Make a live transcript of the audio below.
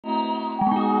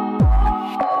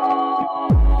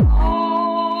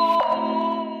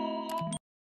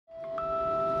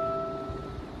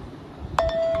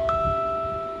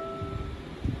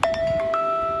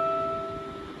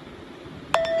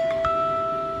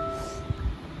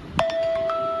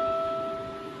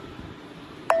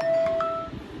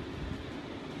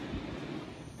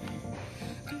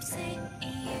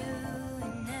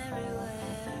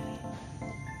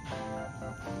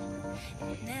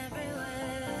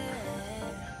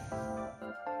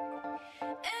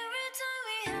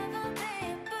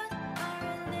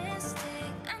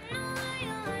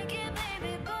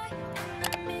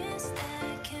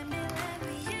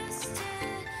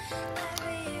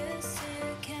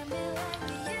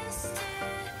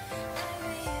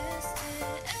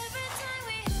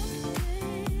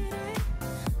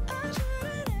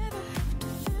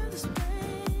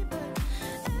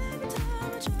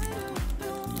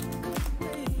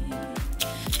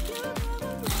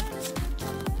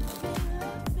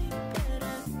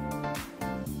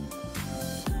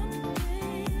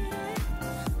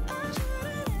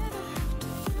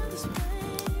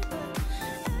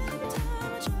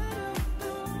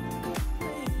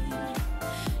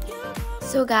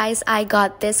So guys, I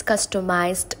got this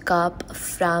customized cup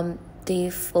from the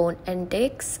phone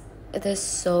index. It is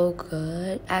so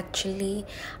good. Actually,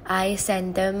 I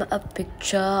sent them a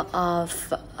picture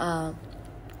of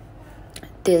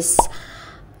this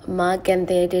mug and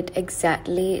they did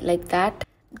exactly like that.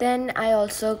 Then I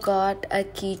also got a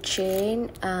keychain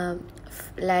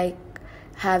like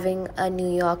having a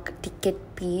New York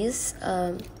ticket piece.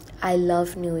 I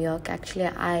love New York. Actually,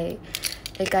 I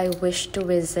wish to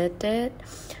visit it,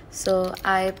 so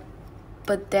I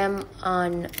put them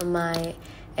on my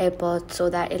airpod so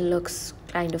that it looks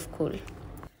kind of cool.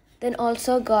 Then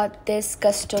also got this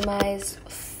customized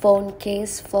phone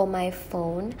case for my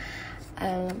phone.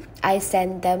 I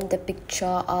sent them the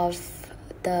picture of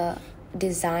the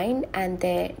design and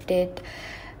they did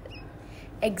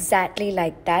exactly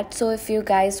like that. So if you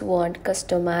guys want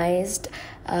customized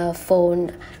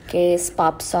phone case,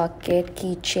 pop socket,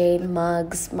 keychain,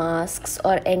 mugs, masks,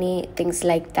 or any things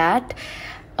like that.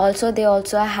 They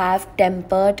also have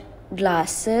tempered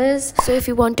glasses. So if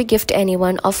you want to gift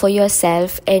anyone or for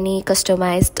yourself any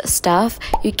customized stuff,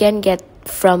 you can get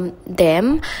from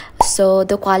them. So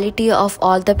the quality of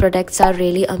all the products are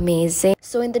really amazing.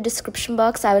 So in the description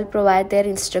box, I will provide their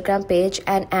Instagram page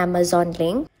and Amazon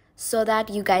link so that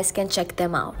you guys can check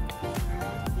them out.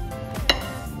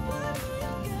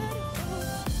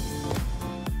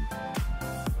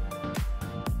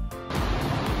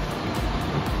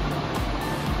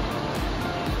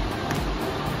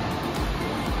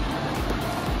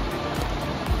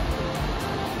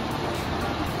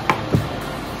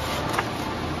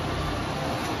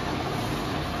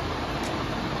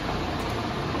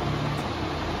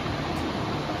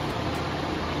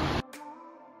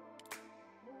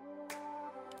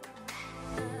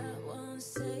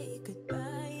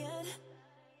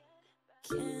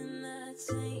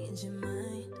 Change your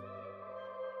mind,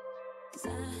 'cause I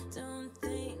don't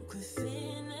think we're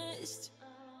finished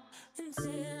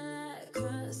until I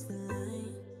cross the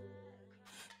line,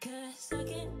 'cause I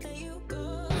can't let you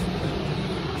go.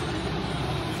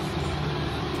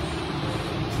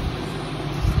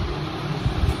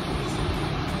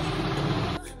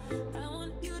 I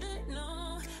want you to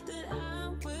know that I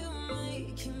will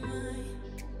make you mine.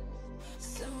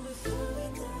 So before we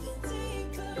dive in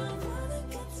deeper, I wanna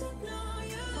get to know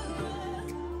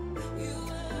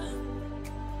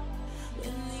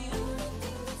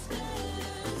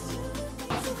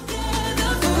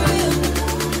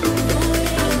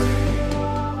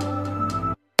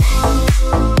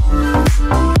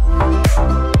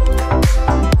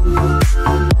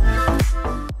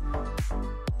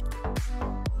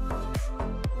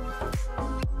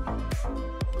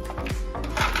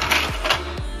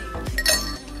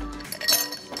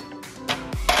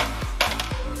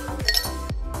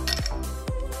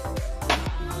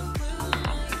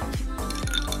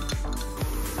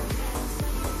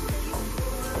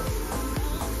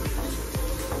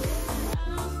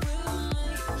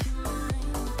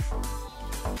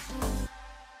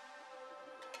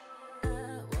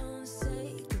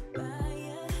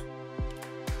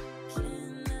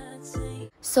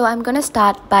So I'm gonna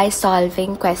start by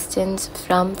solving questions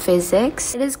from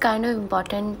physics. It is kind of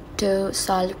important to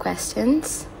solve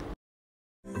questions.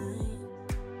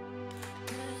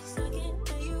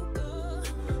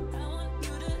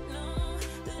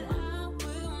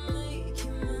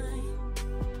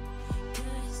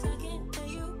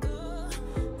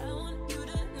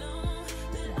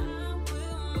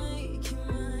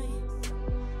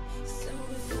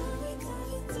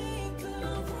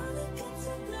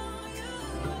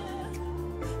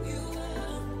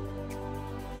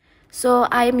 So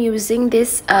I am using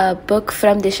this book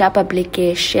from DIsha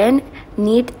publication,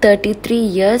 NEET 33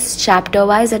 years,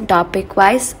 chapter-wise and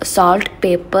topic-wise solved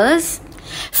papers.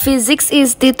 Physics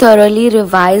is the thoroughly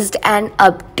revised and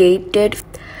updated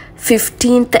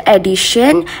 15th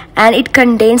edition, and it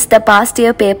contains the past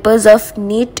year papers of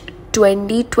NEET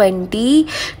 2020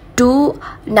 to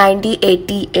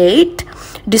 1988,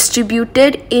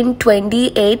 distributed in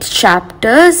 28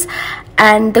 chapters.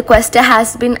 And the question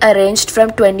has been arranged from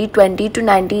 2020 to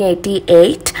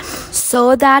 1988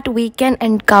 so that we can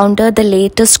encounter the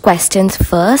latest questions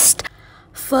first.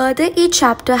 Further, each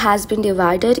chapter has been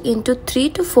divided into 3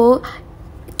 to 4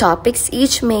 topics,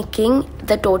 each making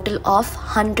the total of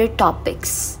 100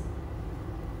 topics.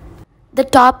 The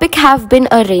topics have been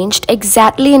arranged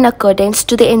exactly in accordance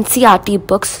to the NCERT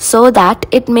books so that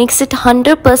it makes it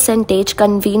 100%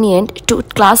 convenient to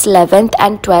class 11th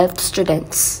and 12th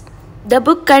students. The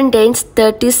book contains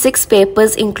 36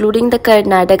 papers including the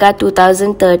Karnataka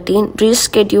 2013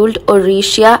 rescheduled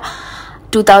Odisha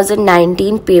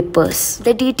 2019 papers.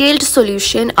 The detailed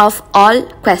solution of all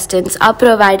questions are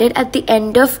provided at the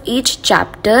end of each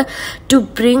chapter to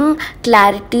bring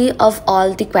clarity of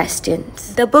all the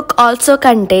questions. The book also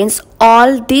contains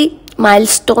all the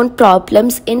milestone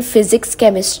problems in physics,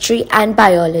 chemistry and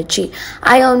biology.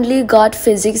 I only got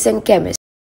physics and chemistry.